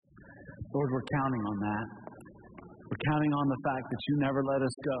Lord, we're counting on that. We're counting on the fact that you never let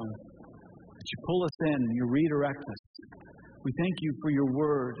us go, that you pull us in and you redirect us. We thank you for your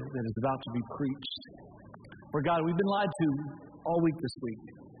word that is about to be preached. For God, we've been lied to all week this week.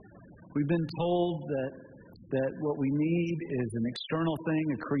 We've been told that what we need is an external thing,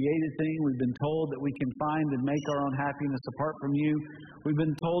 a created thing. We've been told that we can find and make our own happiness apart from you. We've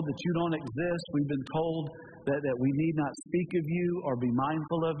been told that you don't exist. We've been told that we need not speak of you or be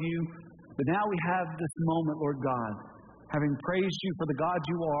mindful of you. But now we have this moment, Lord God, having praised you for the God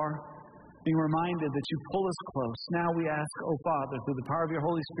you are, being reminded that you pull us close. Now we ask, oh Father, through the power of your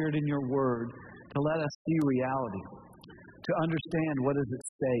Holy Spirit in your word, to let us see reality, to understand what is at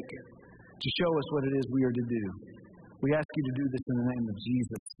stake, to show us what it is we are to do. We ask you to do this in the name of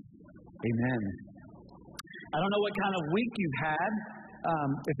Jesus. Amen. I don't know what kind of week you've had.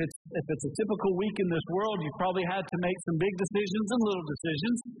 If it's a typical week in this world, you've probably had to make some big decisions and little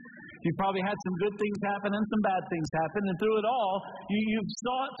decisions. You've probably had some good things happen and some bad things happen. And through it all, you've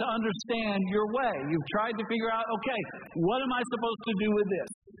sought to understand your way. You've tried to figure out, okay, what am I supposed to do with this?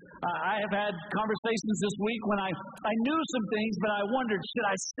 I have had conversations this week when I knew some things, but I wondered, should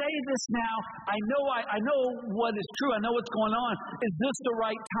I say this now? I know what is true. I know what's going on. Is this the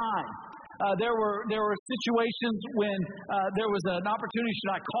right time? There were situations when there was an opportunity.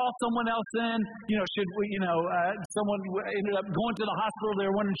 Should I call someone else in? Should we? Someone ended up going to the hospital. They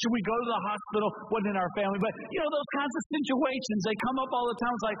were wondering, should we go to the hospital? Wasn't in our family, but those kinds of situations, they come up all the time.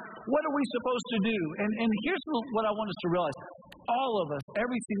 It's like, what are we supposed to do? And here's what I want us to realize: all of us,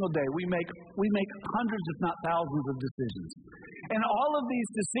 every single day, we make hundreds, if not thousands, of decisions, and all of these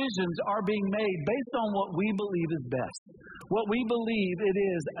decisions are being made based on what we believe is best, what we believe it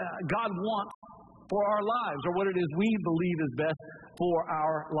is God wants for our lives, or what it is we believe is best for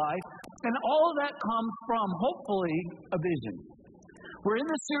our life. And all of that comes from, hopefully, a vision. We're in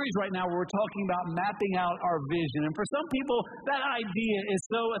this series right now where we're talking about mapping out our vision. And for some people, that idea is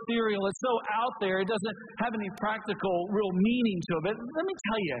so ethereal, it's so out there, it doesn't have any practical, real meaning to it. But let me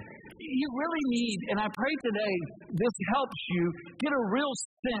tell you, you really need, and I pray today this helps you get a real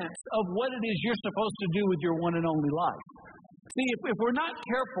sense of what it is you're supposed to do with your one and only life. See, if we're not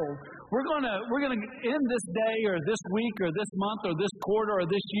careful, we're gonna end this day or this week or this month or this quarter or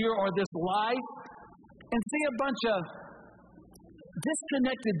this year or this life and see a bunch of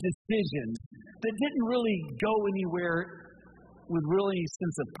disconnected decisions that didn't really go anywhere with really a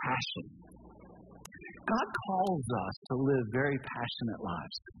sense of passion. God calls us to live very passionate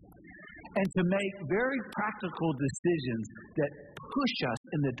lives and to make very practical decisions that push us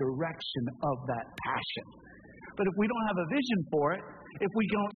in the direction of that passion. But if we don't have a vision for it, if we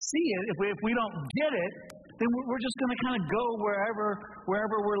don't see it, if we don't get it, then we're just going to kind of go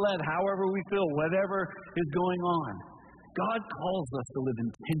wherever we're led, however we feel, whatever is going on. God calls us to live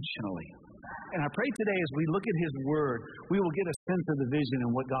intentionally. And I pray today as we look at His Word, we will get a sense of the vision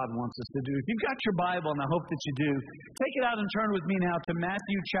and what God wants us to do. If you've got your Bible, and I hope that you do, take it out and turn with me now to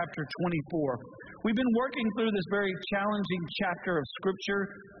Matthew chapter 24. We've been working through this very challenging chapter of Scripture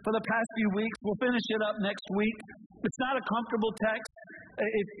for the past few weeks. We'll finish it up next week. It's not a comfortable text.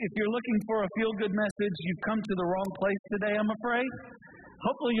 If you're looking for a feel-good message, you've come to the wrong place today, I'm afraid.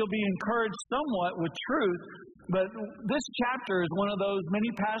 Hopefully you'll be encouraged somewhat with truth. But this chapter is one of those many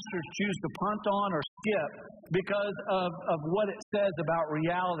pastors choose to punt on or skip because of what it says about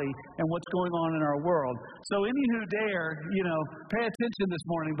reality and what's going on in our world. So any who dare, pay attention this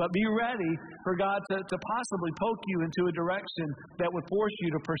morning, but be ready for God to possibly poke you into a direction that would force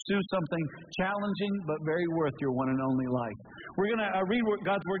you to pursue something challenging but very worth your one and only life. We're going to read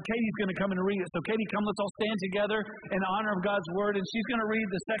God's Word. Katie's going to come and read it. So Katie, come, let's all stand together in honor of God's Word. And she's going to read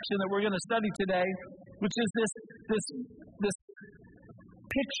the section that we're going to study today, which is this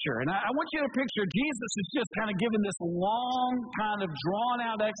picture. And I want you to picture Jesus is just kind of giving this long, kind of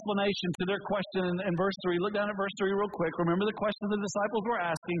drawn-out explanation to their question in verse 3. Look down at verse 3 real quick. Remember the question the disciples were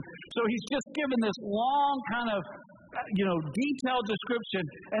asking. So he's just given this long kind of, detailed description.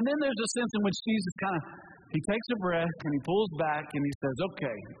 And then there's a sense in which Jesus kind of, he takes a breath and he pulls back and he says,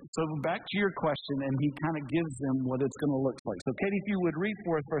 okay, so back to your question, and he kind of gives them what it's going to look like. So Katie, if you would read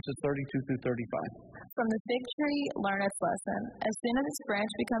for us verses 32 through 35. From the fig tree, learn its lesson. As soon as its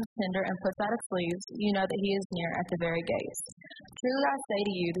branch becomes tender and puts out its leaves, you know that he is near at the very gates. Truly I say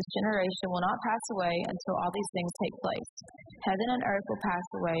to you, this generation will not pass away until all these things take place. Heaven and earth will pass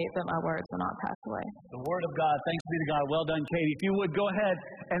away, but my words will not pass away. The Word of God. Thanks be to God. Well done, Katie. If you would, go ahead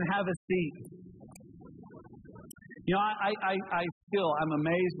and have a seat. I'm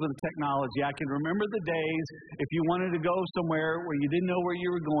amazed with technology. I can remember the days if you wanted to go somewhere where you didn't know where you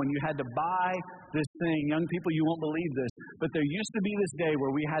were going, you had to buy this thing. Young people, you won't believe this, But there used to be this day where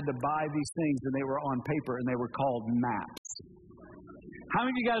we had to buy these things, and they were on paper, and they were called maps. How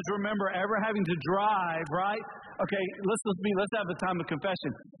many of you guys remember ever having to drive, right? Okay, let's have a time of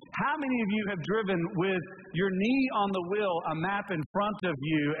confession. How many of you have driven with your knee on the wheel, a map in front of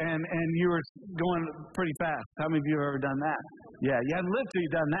you, and you were going pretty fast? How many of you have ever done that? Yeah, you haven't lived till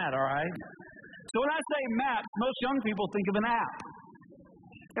you've done that, all right? So when I say maps, most young people think of an app.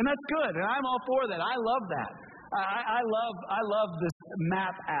 And that's good, and I'm all for that. I love that. I love this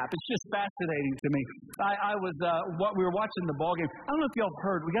map app. It's just fascinating to me. We were watching the ball game. I don't know if y'all have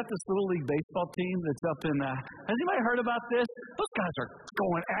heard. We got this Little League baseball team that's up in. Has anybody heard about this? Those guys are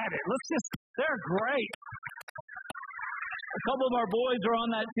going at it. They're great. A couple of our boys are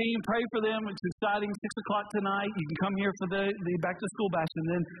on that team. Pray for them. It's exciting. 6:00 tonight. You can come here for the back to school bash and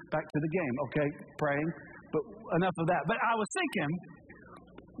then back to the game. Okay, praying. But enough of that. But I was thinking,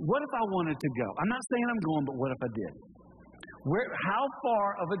 what if I wanted to go? I'm not saying I'm going, but what if I did? How far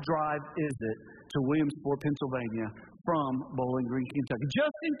of a drive is it to Williamsport, Pennsylvania from Bowling Green, Kentucky?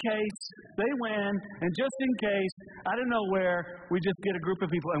 Just in case they win, and just in case, out of nowhere, we just get a group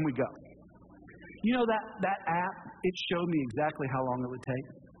of people and we go. You know that app, it showed me exactly how long it would take.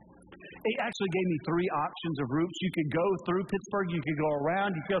 It actually gave me 3 options of routes. You could go through Pittsburgh, you could go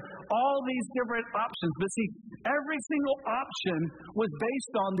around, you could go all these different options. But see, every single option was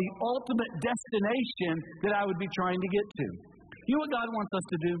based on the ultimate destination that I would be trying to get to. You know what God wants us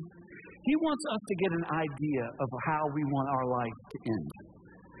to do? He wants us to get an idea of how we want our life to end.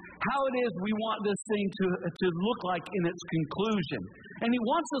 How it is we want this thing to look like in its conclusion. And He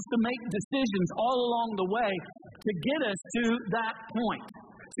wants us to make decisions all along the way to get us to that point.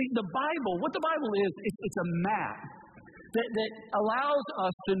 See, what the Bible is, it's a map that allows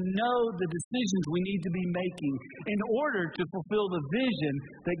us to know the decisions we need to be making in order to fulfill the vision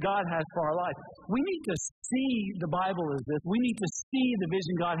that God has for our life. We need to see the Bible as this. We need to see the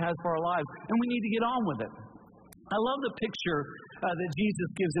vision God has for our lives, and we need to get on with it. I love the picture that Jesus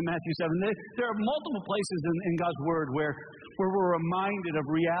gives in Matthew 7. There are multiple places in God's Word where we're reminded of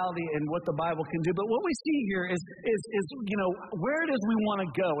reality and what the Bible can do. But what we see here is where it is we want to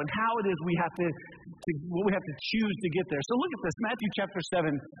go and how it is we have to choose to get there. So look at this, Matthew chapter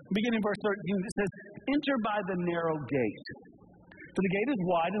 7, beginning verse 13. It says, "Enter by the narrow gate. For the gate is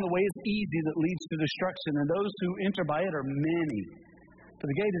wide and the way is easy that leads to destruction, and those who enter by it are many. For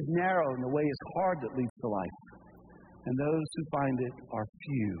the gate is narrow and the way is hard that leads to life, and those who find it are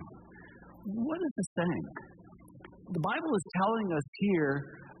few." What is this saying? The Bible is telling us here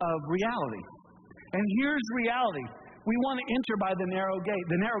of reality. And here's reality. We want to enter by the narrow gate.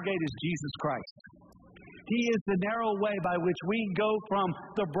 The narrow gate is Jesus Christ. He is the narrow way by which we go from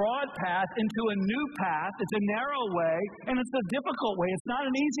the broad path into a new path. It's a narrow way, and it's a difficult way. It's not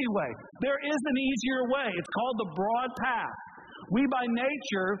an easy way. There is an easier way. It's called the broad path. We, by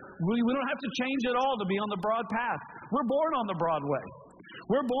nature, we don't have to change at all to be on the broad path. We're born on the broad way.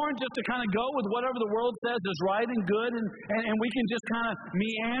 We're born just to kind of go with whatever the world says is right and good, and we can just kind of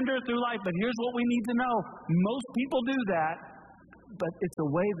meander through life. But here's what we need to know. Most people do that, but it's a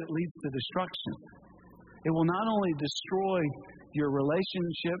way that leads to destruction. It will not only destroy your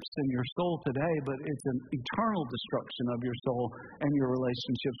relationships and your soul today, but it's an eternal destruction of your soul and your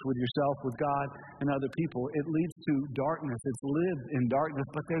relationships with yourself, with God, and other people. It leads to darkness. It's lived in darkness,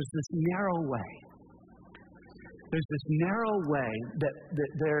 but there's this narrow way. There's this narrow way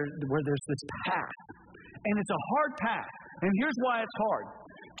where there's this path. And it's a hard path. And here's why it's hard.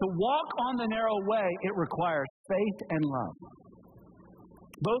 To walk on the narrow way, it requires faith and love.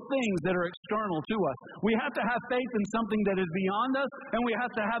 Both things that are external to us. We have to have faith in something that is beyond us, and we have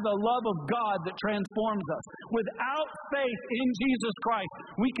to have the love of God that transforms us. Without faith in Jesus Christ,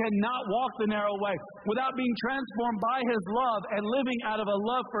 we cannot walk the narrow way. Without being transformed by His love and living out of a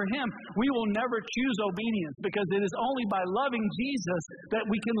love for Him, we will never choose obedience, because it is only by loving Jesus that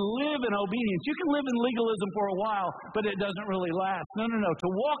we can live in obedience. You can live in legalism for a while, but it doesn't really last. No. To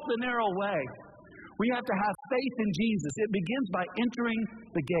walk the narrow way, we have to have faith in Jesus. It begins by entering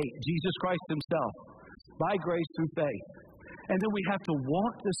the gate, Jesus Christ Himself, by grace through faith. And then we have to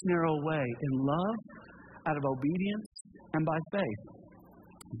walk this narrow way in love, out of obedience, and by faith.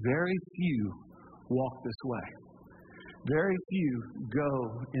 Very few walk this way. Very few go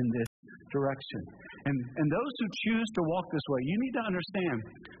in this direction. And those who choose to walk this way, you need to understand,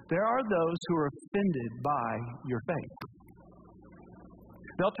 there are those who are offended by your faith.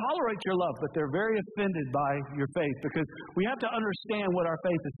 They'll tolerate your love, but they're very offended by your faith, because we have to understand what our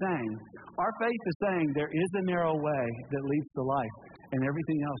faith is saying. Our faith is saying there is a narrow way that leads to life, and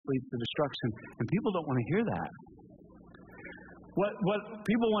everything else leads to destruction. And people don't want to hear that. What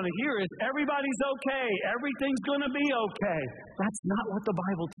people want to hear is everybody's okay. Everything's going to be okay. That's not what the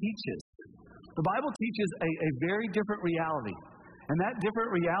Bible teaches. The Bible teaches a very different reality. And that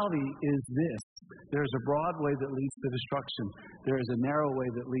different reality is this. There is a broad way that leads to destruction. There is a narrow way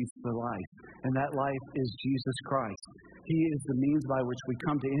that leads to life. And that life is Jesus Christ. He is the means by which we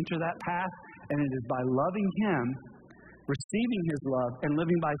come to enter that path. And it is by loving Him, receiving His love, and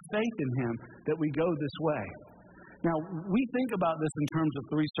living by faith in Him that we go this way. Now, we think about this in terms of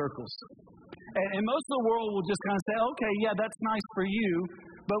three circles. And most of the world will just kind of say, okay, yeah, that's nice for you.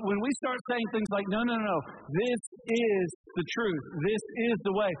 But when we start saying things like, no, this is the truth, this is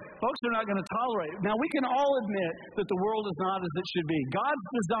the way, folks are not going to tolerate it. Now, we can all admit that the world is not as it should be. God's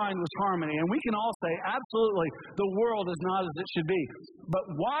design was harmony, and we can all say, absolutely, the world is not as it should be. But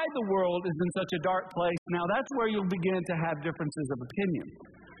why the world is in such a dark place, now that's where you'll begin to have differences of opinion.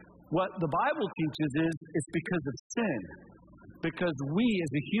 What the Bible teaches is it's because of sin. Because we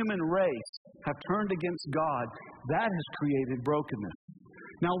as a human race have turned against God, that has created brokenness.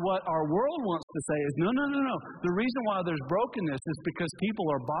 Now, what our world wants to say is, no. The reason why there's brokenness is because people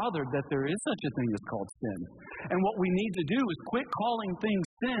are bothered that there is such a thing as called sin. And what we need to do is quit calling things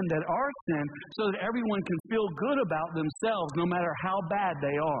sin that are sin so that everyone can feel good about themselves no matter how bad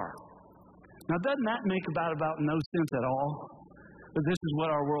they are. Now, doesn't that make about no sense at all? But this is what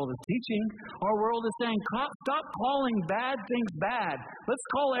our world is teaching. Our world is saying, stop calling bad things bad. Let's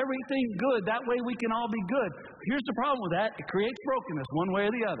call everything good. That way we can all be good. Here's the problem with that. It creates brokenness one way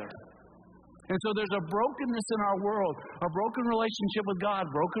or the other. And so there's a brokenness in our world, a broken relationship with God,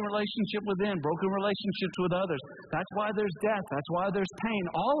 broken relationship within, broken relationships with others. That's why there's death. That's why there's pain.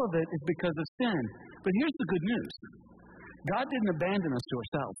 All of it is because of sin. But here's the good news. God didn't abandon us to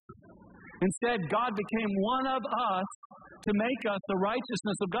ourselves. Instead, God became one of us to make us the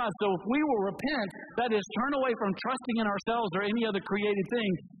righteousness of God. So if we will repent, that is, turn away from trusting in ourselves or any other created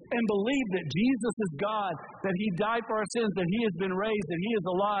thing, and believe that Jesus is God, that He died for our sins, that He has been raised, that He is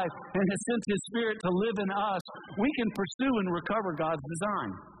alive, and has sent His Spirit to live in us, we can pursue and recover God's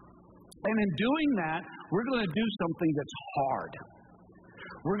design. And in doing that, we're going to do something that's hard.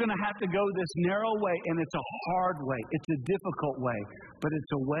 We're going to have to go this narrow way, and it's a hard way. It's a difficult way, but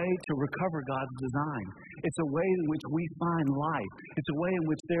it's a way to recover God's design. It's a way in which we find life. It's a way in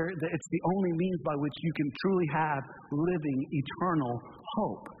which it's the only means by which you can truly have living, eternal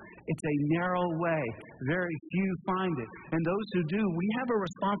hope. It's a narrow way. Very few find it. And those who do, we have a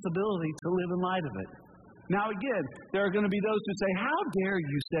responsibility to live in light of it. Now again, there are going to be those who say, how dare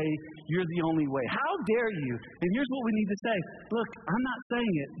you say you're the only way? How dare you? And here's what we need to say. Look, I'm not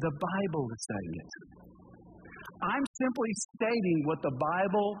saying it. The Bible is saying it. I'm simply stating what the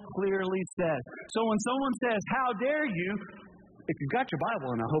Bible clearly says. So when someone says, how dare you? If you've got your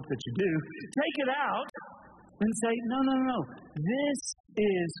Bible, and I hope that you do, take it out and say, no. This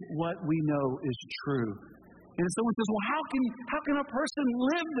is what we know is true. And someone says, well, how can a person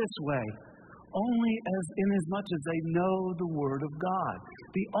live this way? Only in as much as they know the Word of God.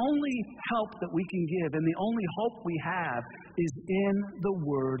 The only help that we can give and the only hope we have is in the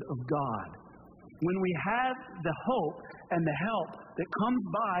Word of God. When we have the hope and the help that comes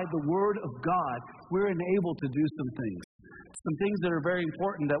by the Word of God, we're enabled to do some things. Some things that are very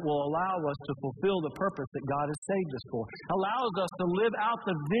important that will allow us to fulfill the purpose that God has saved us for. Allows us to live out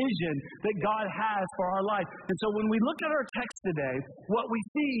the vision that God has for our life. And so when we look at our text today, what we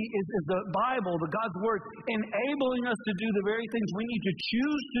see is the Bible, the God's Word, enabling us to do the very things we need to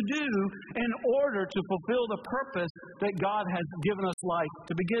choose to do in order to fulfill the purpose that God has given us life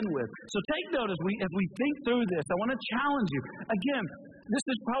to begin with. So take note as we think through this. I want to challenge you. Again, this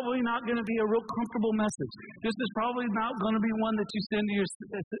is probably not going to be a real comfortable message. This is probably not going to be one that you send to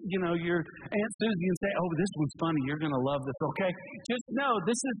your Aunt Susie and say, oh, this one's funny. You're going to love this, okay? Just know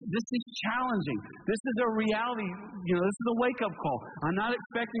this is challenging. This is a reality. This is a wake-up call. I'm not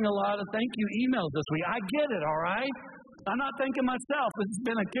expecting a lot of thank you emails this week. I get it, all right? I'm not thanking myself. It's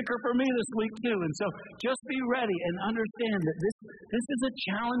been a kicker for me this week, too. And so just be ready and understand that this is a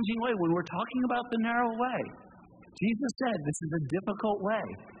challenging way when we're talking about the narrow way. Jesus said this is a difficult way,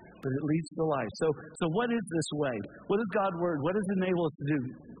 but it leads to life. So what is this way? What is God's Word? What does it enable us to do?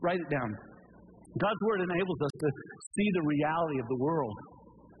 Write it down. God's Word enables us to see the reality of the world.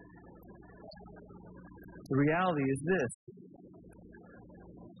 The reality is this.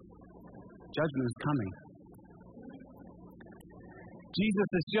 Judgment is coming. Jesus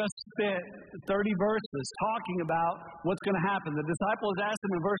has just spent 30 verses talking about what's going to happen. The disciples asked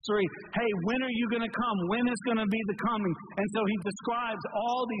him in verse 3, hey, when are you going to come? When is going to be the coming? And so he describes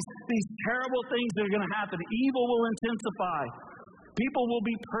all these terrible things that are going to happen. Evil will intensify. People will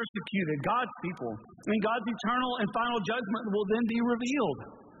be persecuted, God's people. And God's eternal and final judgment will then be revealed.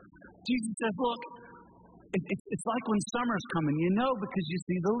 Jesus says, look, it's like when summer's coming. You know because you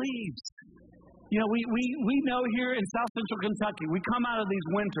see the leaves. You know, we know here in South Central Kentucky, we come out of these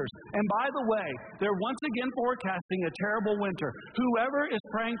winters. And by the way, they're once again forecasting a terrible winter. Whoever is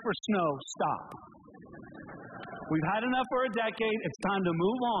praying for snow, stop. We've had enough for a decade. It's time to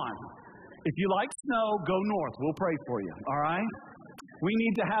move on. If you like snow, go north. We'll pray for you, all right? We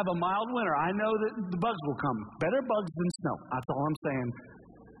need to have a mild winter. I know that the bugs will come. Better bugs than snow. That's all I'm saying.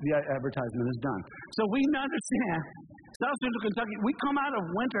 The advertisement is done. So we understand, South Central Kentucky, we come out of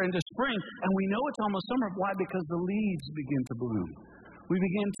winter into spring, and we know it's almost summer. Why? Because the leaves begin to bloom. We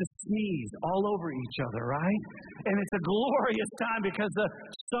begin to sneeze all over each other, right? And it's a glorious time because the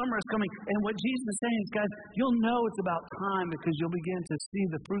summer is coming. And what Jesus is saying is, guys, you'll know it's about time because you'll begin to see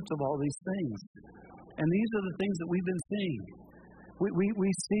the fruits of all these things. And these are the things that we've been seeing. We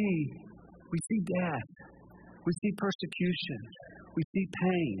see death. We see persecution. We see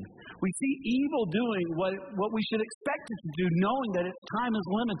pain. We see evil doing what we should expect it to do, knowing that its time is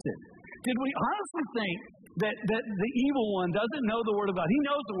limited. Did we honestly think that the evil one doesn't know the Word of God? He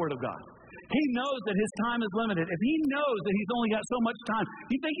knows the Word of God. He knows that his time is limited. If he knows that he's only got so much time,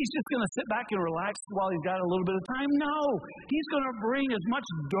 you think he's just going to sit back and relax while he's got a little bit of time? No. He's going to bring as much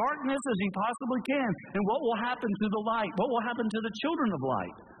darkness as he possibly can. And what will happen to the light? What will happen to the children of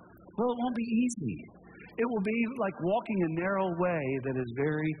light? Well, it won't be easy. It will be like walking a narrow way that is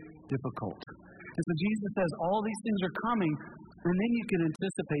very difficult. And so Jesus says all these things are coming, and then you can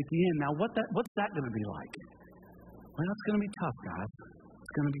anticipate the end. Now, what's that going to be like? Well, it's going to be tough, guys.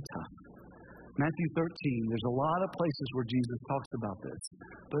 It's going to be tough. Matthew 13, there's a lot of places where Jesus talks about this.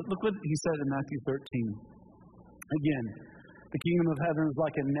 But look what he said in Matthew 13. Again, the kingdom of heaven is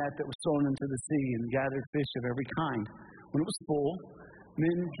like a net that was thrown into the sea and gathered fish of every kind. When it was full,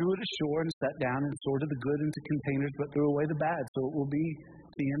 men drew it ashore and sat down and sorted the good into containers, but threw away the bad. So it will be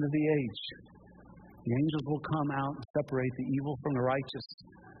the end of the age. The angels will come out and separate the evil from the righteous,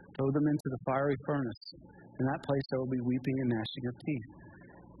 throw them into the fiery furnace. In that place there will be weeping and gnashing of teeth.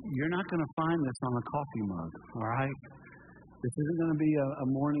 You're not going to find this on a coffee mug, all right? This isn't going to be a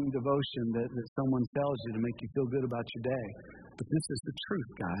morning devotion that someone tells you to make you feel good about your day. But this is the truth,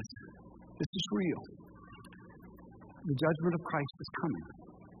 guys. This is real. The judgment of Christ is coming.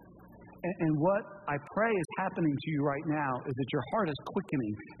 And what I pray is happening to you right now is that your heart is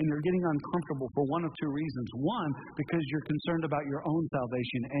quickening and you're getting uncomfortable for one of two reasons. One, because you're concerned about your own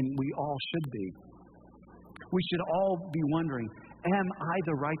salvation, and we all should be. We should all be wondering, am I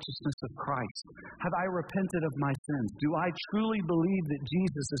the righteousness of Christ? Have I repented of my sins? Do I truly believe that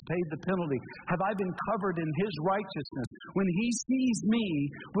Jesus has paid the penalty? Have I been covered in His righteousness? When He sees me,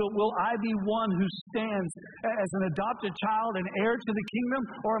 will I be one who stands as an adopted child and heir to the kingdom?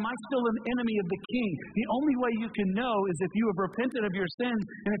 Or am I still an enemy of the King? The only way you can know is if you have repented of your sins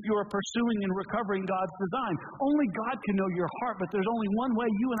and if you are pursuing and recovering God's design. Only God can know your heart, but there's only one way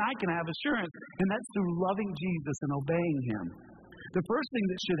you and I can have assurance, and that's through loving Jesus and obeying Him. The first thing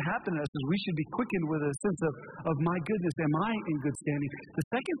that should happen to us is we should be quickened with a sense of my goodness, am I in good standing? The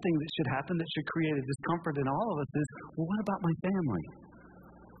second thing that should happen that should create a discomfort in all of us is, well, what about my family?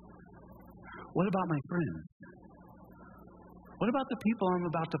 What about my friends? What about the people I'm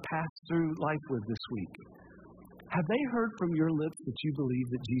about to pass through life with this week? Have they heard from your lips that you believe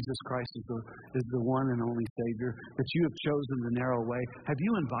that Jesus Christ is the one and only Savior, that you have chosen the narrow way? Have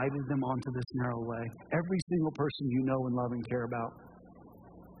you invited them onto this narrow way? Every single person you know and love and care about.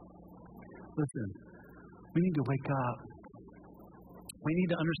 Listen, we need to wake up. We need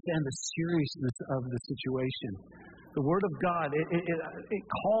to understand the seriousness of the situation. The Word of God, it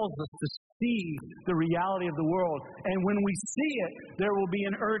calls us to see the reality of the world. And when we see it, there will be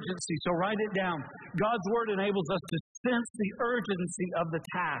an urgency. So write it down. God's Word enables us to sense the urgency of the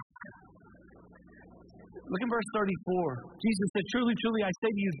task. Look at verse 34. Jesus said, truly, truly, I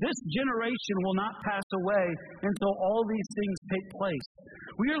say to you, this generation will not pass away until all these things take place.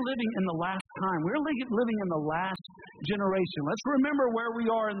 We are living in the last time. We're living in the last generation. Let's remember where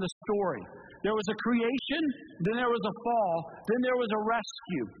we are in the story. There was a creation, then there was a fall, then there was a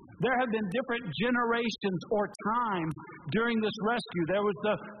rescue. There have been different generations or times during this rescue. There was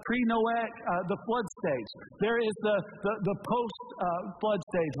the pre-Noahic, the flood stage. There is the post-flood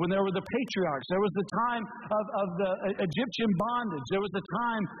stage when there were the patriarchs. There was the time of the Egyptian bondage. There was the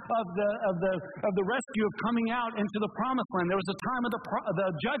time of the rescue of coming out into the promised land. There was the time of the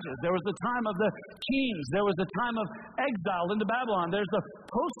judges. There was the time time of the kings. There was a time of exile into Babylon. There's the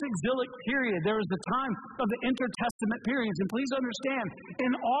post-exilic period. There was the time of the intertestament periods. And please understand,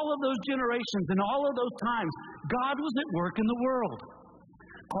 in all of those generations, in all of those times, God was at work in the world,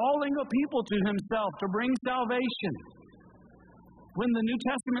 calling a people to himself to bring salvation. When the New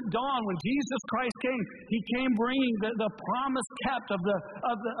Testament dawned, when Jesus Christ came, he came bringing the promise kept of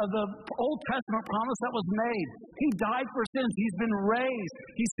the Old Testament promise that was made. He died for sins. He's been raised.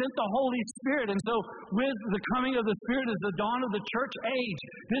 He sent the Holy Spirit. And so with the coming of the Spirit is the dawn of the church age.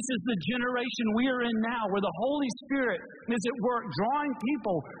 This is the generation we are in now, where the Holy Spirit is at work, drawing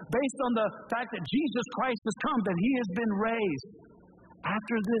people based on the fact that Jesus Christ has come, that he has been raised.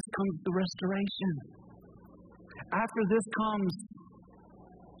 After this comes the restoration. After this comes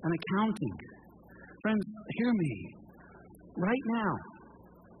an accounting. Friends, hear me. Right now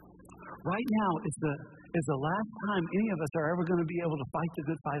is the last time any of us are ever going to be able to fight the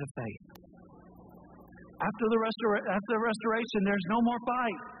good fight of faith. After the restoration, there's no more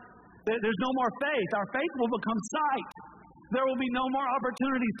fight. There's no more faith. Our faith will become sight. There will be no more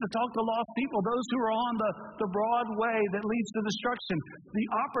opportunities to talk to lost people, those who are on the broad way that leads to destruction. The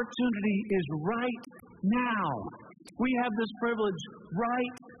opportunity is right now. We have this privilege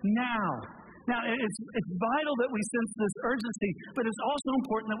right now. Now, it's vital that we sense this urgency, but it's also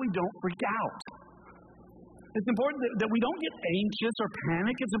important that we don't freak out. It's important that we don't get anxious or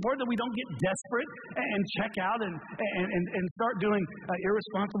panic. It's important that we don't get desperate and check out and start doing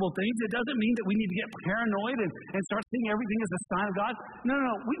irresponsible things. It doesn't mean that we need to get paranoid and start seeing everything as a sign of God. No.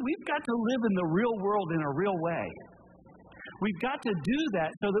 We've got to live in the real world in a real way. We've got to do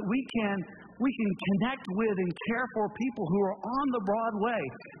that so that we can connect with and care for people who are on the broad way.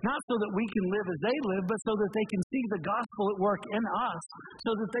 Not so that we can live as they live, but so that they can see the gospel at work in us,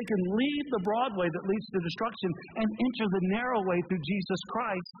 so that they can leave the broad way that leads to destruction and enter the narrow way through Jesus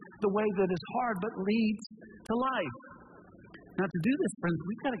Christ, the way that is hard but leads to life. Now, to do this, friends,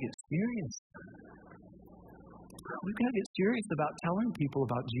 we've got to get serious. We've got to get serious about telling people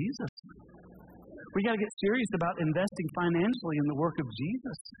about Jesus. We've got to get serious about investing financially in the work of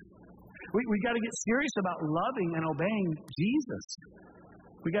Jesus. We've got to get serious about loving and obeying Jesus.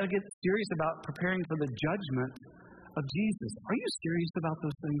 We've got to get serious about preparing for the judgment of Jesus. Are you serious about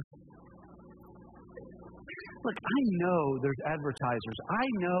those things? Look, I know there's advertisers. I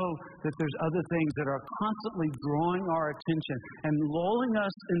know that there's other things that are constantly drawing our attention and lulling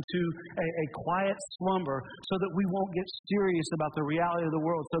us into a quiet slumber so that we won't get serious about the reality of the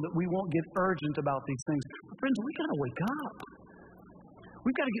world, so that we won't get urgent about these things. Friends, we've got to wake up.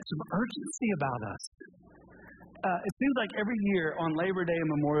 We've got to get some urgency about us. It seems like every year on Labor Day and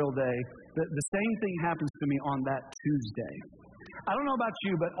Memorial Day, the same thing happens to me on that Tuesday. I don't know about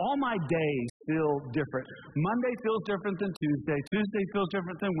you, but all my days feel different. Monday feels different than Tuesday. Tuesday feels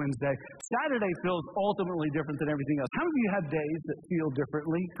different than Wednesday. Saturday feels ultimately different than everything else. How many of you have days that feel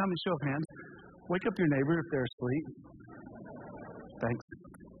differently? How many? Show of hands. Wake up your neighbor if they're asleep. Thanks.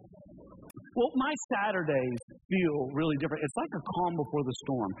 Well, my Saturdays feel really different. It's like a calm before the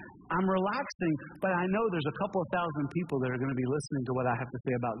storm. I'm relaxing, but I know there's a couple of thousand people that are going to be listening to what I have to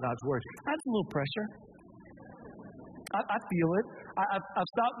say about God's Word. That's a little pressure. I feel it. I've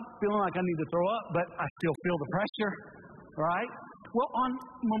stopped feeling like I need to throw up, but I still feel the pressure, right? Well, on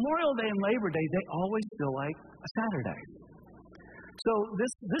Memorial Day and Labor Day, they always feel like a Saturday. So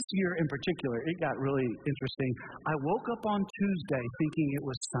this year in particular, it got really interesting. I woke up on Tuesday thinking it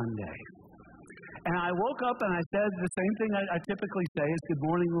was Sunday. And I woke up and I said the same thing I typically say is, "Good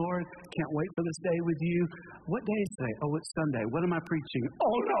morning, Lord. Can't wait for this day with you." What day is today? Oh, it's Sunday. What am I preaching?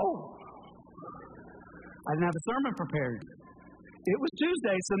 Oh, no. I didn't have a sermon prepared. It was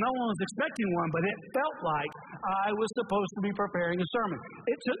Tuesday, so no one was expecting one, but it felt like I was supposed to be preparing a sermon.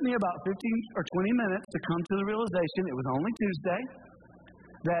 It took me about 15 or 20 minutes to come to the realization it was only Tuesday,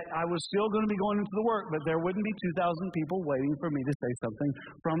 that I was still going to be going into the work, but there wouldn't be 2,000 people waiting for me to say something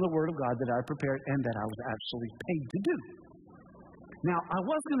from the Word of God that I prepared and that I was actually paid to do. Now, I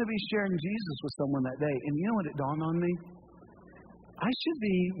was going to be sharing Jesus with someone that day, and you know what it dawned on me? I should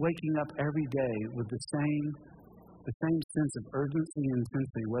be waking up every day with the same sense of urgency and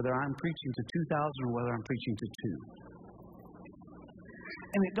intensity, whether I'm preaching to 2,000 or whether I'm preaching to 2.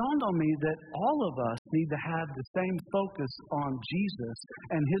 And it dawned on me that all of us need to have the same focus on Jesus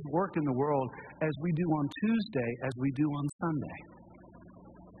and His work in the world as we do on Tuesday, as we do on Sunday.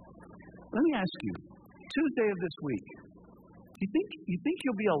 Let me ask you, Tuesday of this week, you think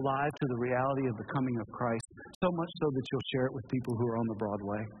you'll be alive to the reality of the coming of Christ, so much so that you'll share it with people who are on the broad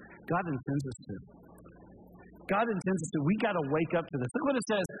way? God intends us to. God intends us to. We got to wake up to this. Look what it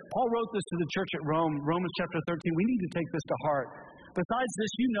says. Paul wrote this to the church at Rome, Romans chapter 13. We need to take this to heart. Besides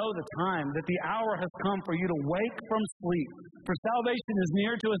this, you know the time, that the hour has come for you to wake from sleep. For salvation is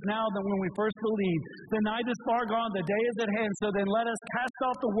nearer to us now than when we first believed. The night is far gone, the day is at hand. So then let us cast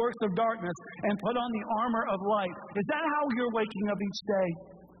off the works of darkness and put on the armor of light. Is that how you're waking up each day?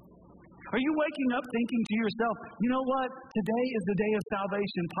 Are you waking up thinking to yourself, you know what? Today is the day of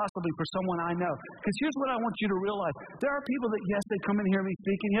salvation, possibly for someone I know. Because here's what I want you to realize. There are people that, yes, they come and hear me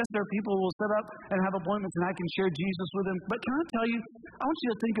speak. And yes, there are people who will set up and have appointments and I can share Jesus with them. But can I tell you, I want you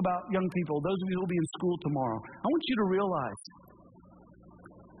to think about young people, those of you who will be in school tomorrow. I want you to realize,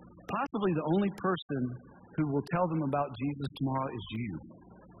 possibly the only person who will tell them about Jesus tomorrow is you.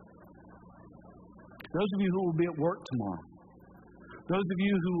 Those of you who will be at work tomorrow. Those of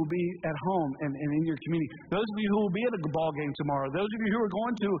you who will be at home and in your community. Those of you who will be at a ball game tomorrow. Those of you who are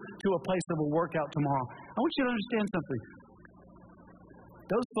going to a place that will work out tomorrow. I want you to understand something.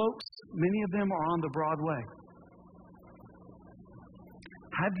 Those folks, many of them are on the broad way.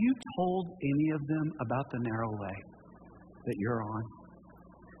 Have you told any of them about the narrow way that you're on?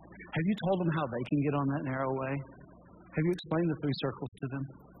 Have you told them how they can get on that narrow way? Have you explained the 3 circles to them?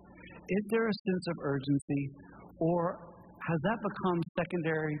 Is there a sense of urgency, or has that become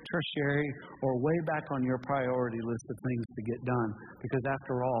secondary, tertiary, or way back on your priority list of things to get done? Because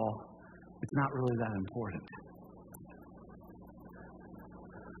after all, it's not really that important.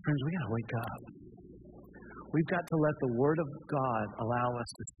 Friends, we got to wake up. We've got to let the Word of God allow us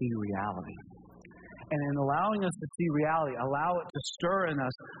to see reality. And in allowing us to see reality, allow it to stir in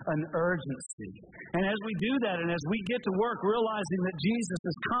us an urgency. And as we do that, and as we get to work realizing that Jesus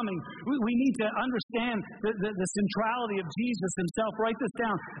is coming, we need to understand the centrality of Jesus himself. Write this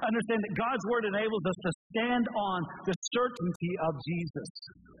down. Understand that God's Word enables us to stand on the certainty of Jesus.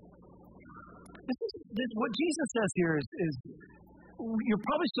 What Jesus says here is you're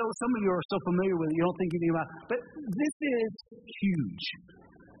probably some of you are so familiar with it, you don't think anything about it. But this is huge.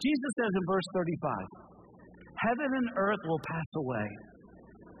 Jesus says in verse 35, heaven and earth will pass away,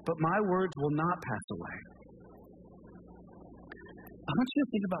 but my words will not pass away. I want you to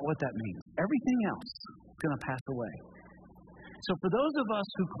think about what that means. Everything else is going to pass away. So for those of us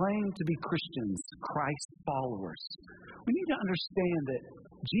who claim to be Christians, Christ followers, we need to understand that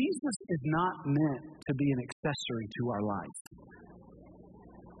Jesus is not meant to be an accessory to our life.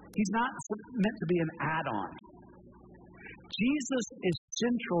 He's not meant to be an add-on. Jesus is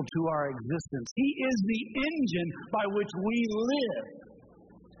central to our existence. He is the engine by which we live.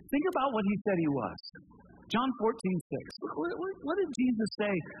 Think about what he said he was. John 14:6. What did Jesus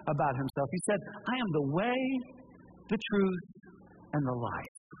say about himself? He said, I am the way, the truth, and the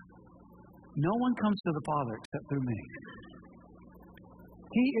life. No one comes to the Father except through me.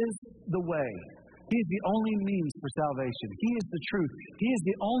 He is the way. He is the only means for salvation. He is the truth. He is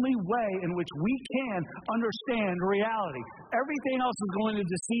the only way in which we can understand reality. Everything else is going to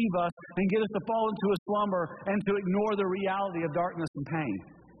deceive us and get us to fall into a slumber and to ignore the reality of darkness and pain.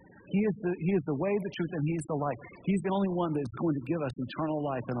 He is the way, the truth, and He is the life. He's the only one that is going to give us eternal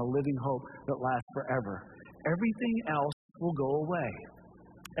life and a living hope that lasts forever. Everything else will go away.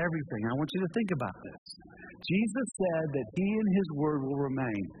 Everything. I want you to think about this. Jesus said that He and His Word will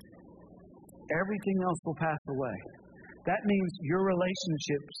remain. Everything else will pass away. That means your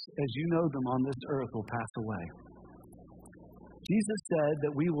relationships, as you know them on this earth, will pass away. Jesus said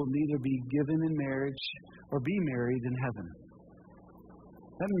that we will neither be given in marriage or be married in heaven.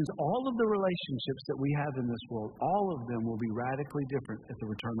 That means all of the relationships that we have in this world, all of them will be radically different at the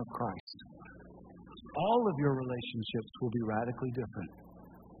return of Christ. All of your relationships will be radically different.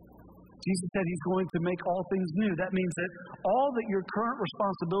 Jesus said He's going to make all things new. That means that all that your current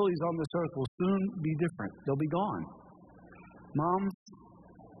responsibilities on this earth will soon be different. They'll be gone. Moms,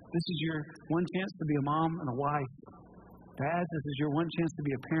 this is your one chance to be a mom and a wife. Dads, this is your one chance to be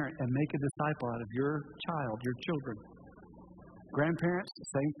a parent and make a disciple out of your child, your children. Grandparents,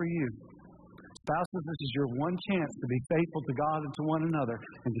 same for you. Spouses, this is your one chance to be faithful to God and to one another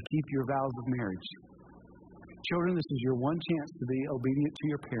and to keep your vows of marriage. Children, this is your one chance to be obedient to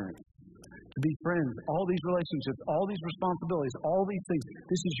your parents. To be friends, all these relationships, all these responsibilities, all these things.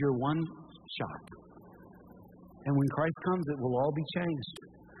 This is your one shot. And when Christ comes, it will all be changed.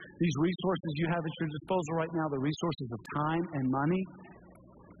 These resources you have at your disposal right now, the resources of time and money,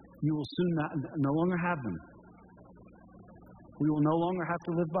 you will soon no longer have them. We will no longer have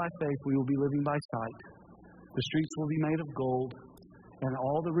to live by faith. We will be living by sight. The streets will be made of gold, and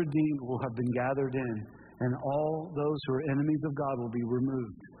all the redeemed will have been gathered in, and all those who are enemies of God will be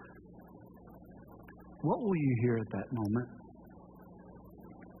removed. What will you hear at that moment?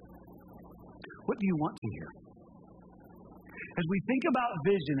 What do you want to hear? As we think about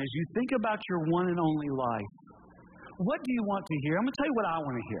vision, as you think about your one and only life, what do you want to hear? I'm going to tell you what I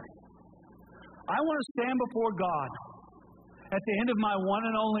want to hear. I want to stand before God at the end of my one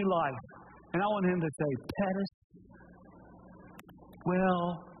and only life, and I want Him to say, Pettis,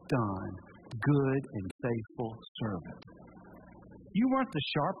 well done, good and faithful servant. You weren't the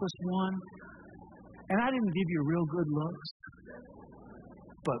sharpest one, and I didn't give you real good looks,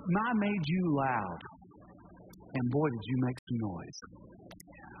 but I made you loud, and boy, did you make some noise.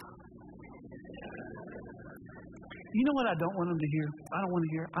 You know what I don't want them to hear? I don't want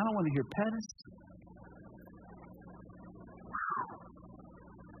to hear Pettis.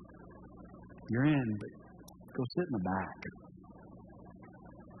 You're in, but go sit in the back.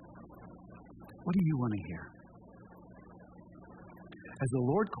 What do you want to hear? As the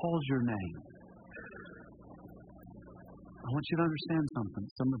Lord calls your name, I want you to understand something,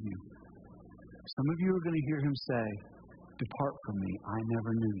 some of you. Some of you are going to hear Him say, depart from me, I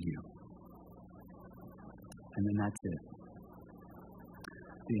never knew you. And then that's it.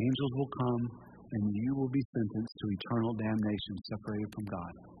 The angels will come and you will be sentenced to eternal damnation separated from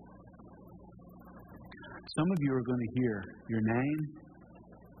God. Some of you are going to hear your name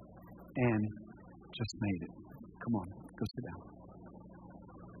and just made it. Come on, go sit down.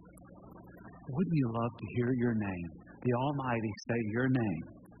 Wouldn't you love to hear your name, the Almighty, say your name,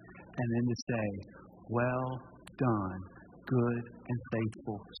 and then to say, well done, good and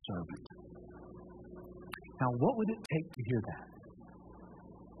faithful servant. Now, what would it take to hear that?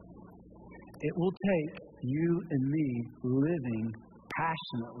 It will take you and me living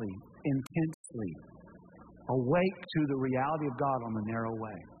passionately, intensely, awake to the reality of God on the narrow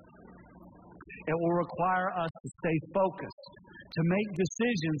way. It will require us to stay focused, to make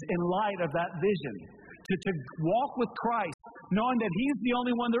decisions in light of that vision, to walk with Christ, knowing that He's the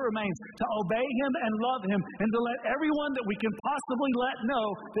only one that remains, to obey Him and love Him, and to let everyone that we can possibly let know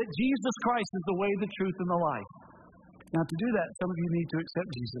that Jesus Christ is the way, the truth, and the life. Now, to do that, some of you need to accept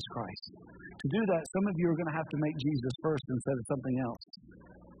Jesus Christ. To do that, some of you are going to have to make Jesus first instead of something else.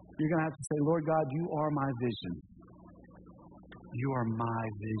 You're going to have to say, Lord God, you are my vision. You are my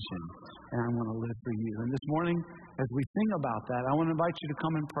vision, and I want to live for you. And this morning, as we sing about that, I want to invite you to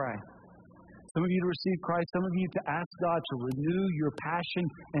come and pray. Some of you to receive Christ, some of you to ask God to renew your passion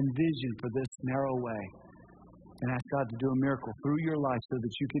and vision for this narrow way. And ask God to do a miracle through your life so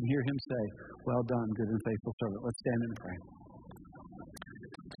that you can hear Him say, well done, good and faithful servant. Let's stand and pray.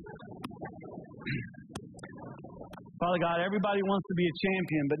 Father God, everybody wants to be a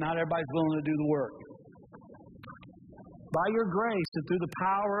champion, but not everybody's willing to do the work. By your grace and through the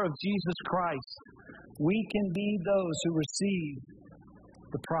power of Jesus Christ, we can be those who receive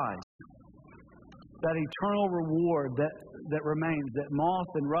the prize. That eternal reward that remains, that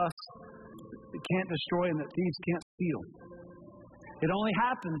moth and rust can't destroy and that thieves can't steal. It only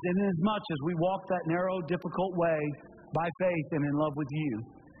happens in as much as we walk that narrow, difficult way by faith and in love with you.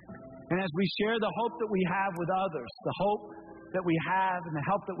 And as we share the hope that we have with others, the hope that we have and the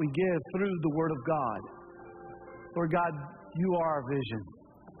help that we give through the Word of God. Lord God, you are our vision.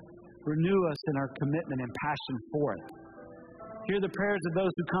 Renew us in our commitment and passion for it. Hear the prayers of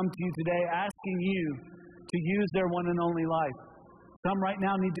those who come to you today asking you to use their one and only life. Some right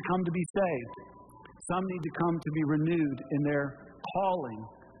now need to come to be saved. Some need to come to be renewed in their calling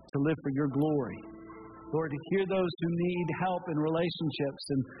to live for your glory. Lord, to hear those who need help in relationships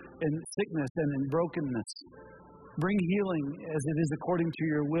and in sickness and in brokenness. Bring healing as it is according to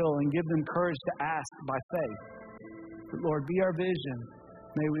your will and give them courage to ask by faith. But Lord, be our vision.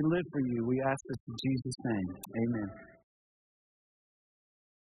 May we live for you. We ask this in Jesus' name. Amen.